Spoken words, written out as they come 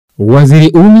Waziri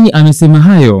Ummy amesema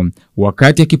hayo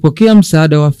wakati akipokea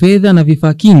msaada wa fedha na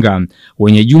vifaa kinga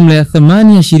wenye jumla ya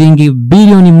thamani ya shilingi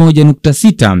bilioni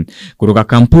 1.6 kutoka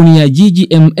kampuni ya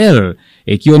GGML,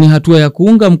 ikiwa ni hatua ya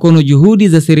kuunga mkono juhudi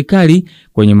za serikali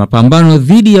kwenye mapambano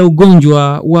dhidi ya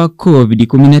ugonjwa wa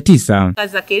COVID19.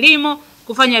 Kazi za kilimo,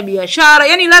 kufanya biashara,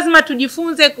 yani lazima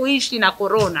tujifunze kuishi na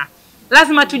corona.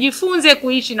 Lazima tujifunze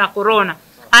kuishi na corona.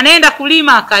 Anaenda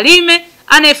kulima akalime,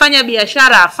 anayefanya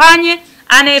biashara afanye,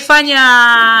 anayefanya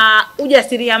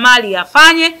ujasiriamali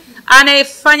afanye,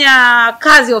 anayefanya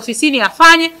kazi ofisini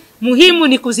afanye. Muhimu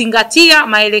ni kuzingatia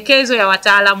maelekezo ya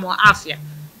wataalamu wa afya.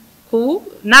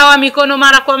 Kunawa mikono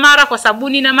mara kwa mara kwa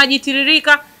sabuni na maji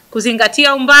tiririka,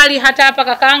 kuzingatia umbali. Hata hapa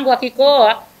kakaangu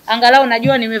akikohoa, angalau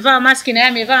najua nimevaa maski na yeye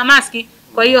amevaa maski,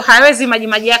 kwa hiyo hawezi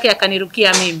maji yake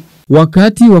yakanirukia mimi.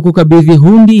 Wakati wa kukabidhi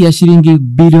hundi ya shilingi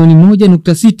bilioni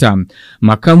 1.6,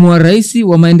 makamu wa rais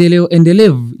wa maendeleo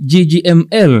endelevu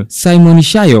GGML Simon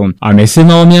Shayo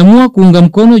amesema wameamua kuunga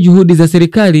mkono juhudi za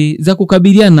serikali za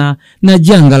kukabiliana na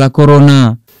janga la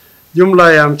corona.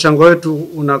 Jumla ya mchango wetu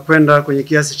unakwenda kwenye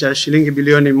kiasi cha shilingi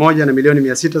bilioni 1 na milioni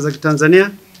 600 za Kitanzania,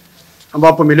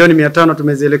 ambapo milioni 500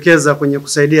 tumezielekeza kwenye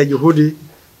kusaidia juhudi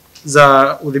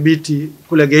za udhibiti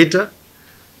kule Geita,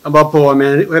 ambapo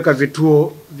wameweka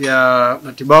vituo vya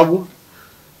matibabu,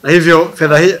 na hivyo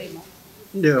fedha hii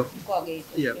ndio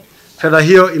fedha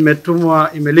hiyo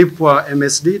imelipwa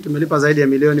MSD. Tumelipa zaidi ya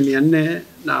milioni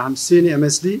 450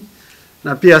 MSD,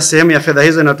 na pia sehemu ya fedha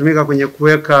hizo inatumika kwenye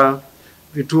kuweka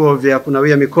vituo vya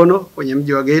kunawia mikono kwenye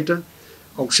mji wa Geita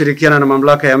kwa kushirikiana na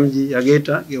mamlaka ya mji ya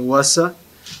Geita, Gewasa,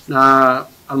 na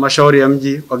halmashauri ya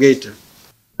mji wa Geita.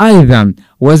 Aidha,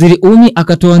 Waziri Ummy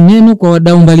akatoa neno kwa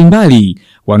wadau mbalimbali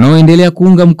wanaoendelea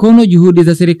kuunga mkono juhudi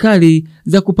za serikali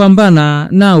za kupambana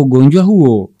na ugonjwa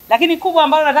huo. Lakini kubwa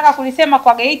ambalo nataka kulisema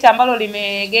kwa Geita, ambalo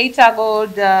Geita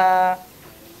Gold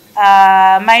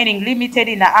Mining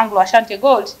Limited na Anglo Ashanti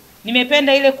Gold,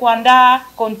 nimependa ile kuandaa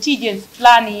contingency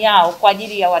plan yao kwa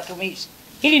ajili ya watumishi.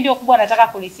 Hili ndio kubwa nataka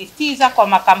kulisisitiza kwa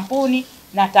makampuni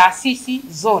na taasisi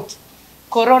zote.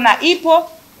 Corona ipo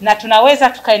na tunaweza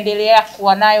tukaendelea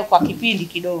kuwa nayo kwa kipindi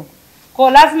kidogo.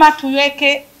 Kwa lazima tuwe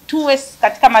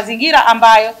katika mazingira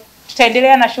ambayo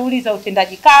tutaendelea na shughuli za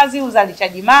utendaji kazi,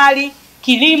 uzalishaji mali,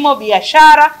 kilimo,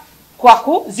 biashara, kwa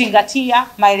kuzingatia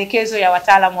maelekezo ya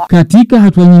wataalamu. Katika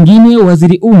hatua nyingine,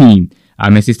 Waziri Ummy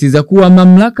amesisitiza kuwa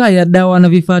mamlaka ya dawa na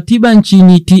vifaa tiba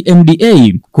nchini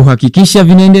TMDA kuhakikisha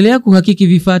vinaendelea kuhakiki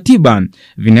vifaa tiba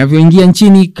vinavyoingia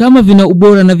nchini kama vina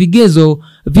ubora na vigezo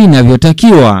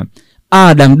vinavyotakiwa.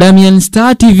 Adam Damian,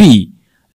 Star TV.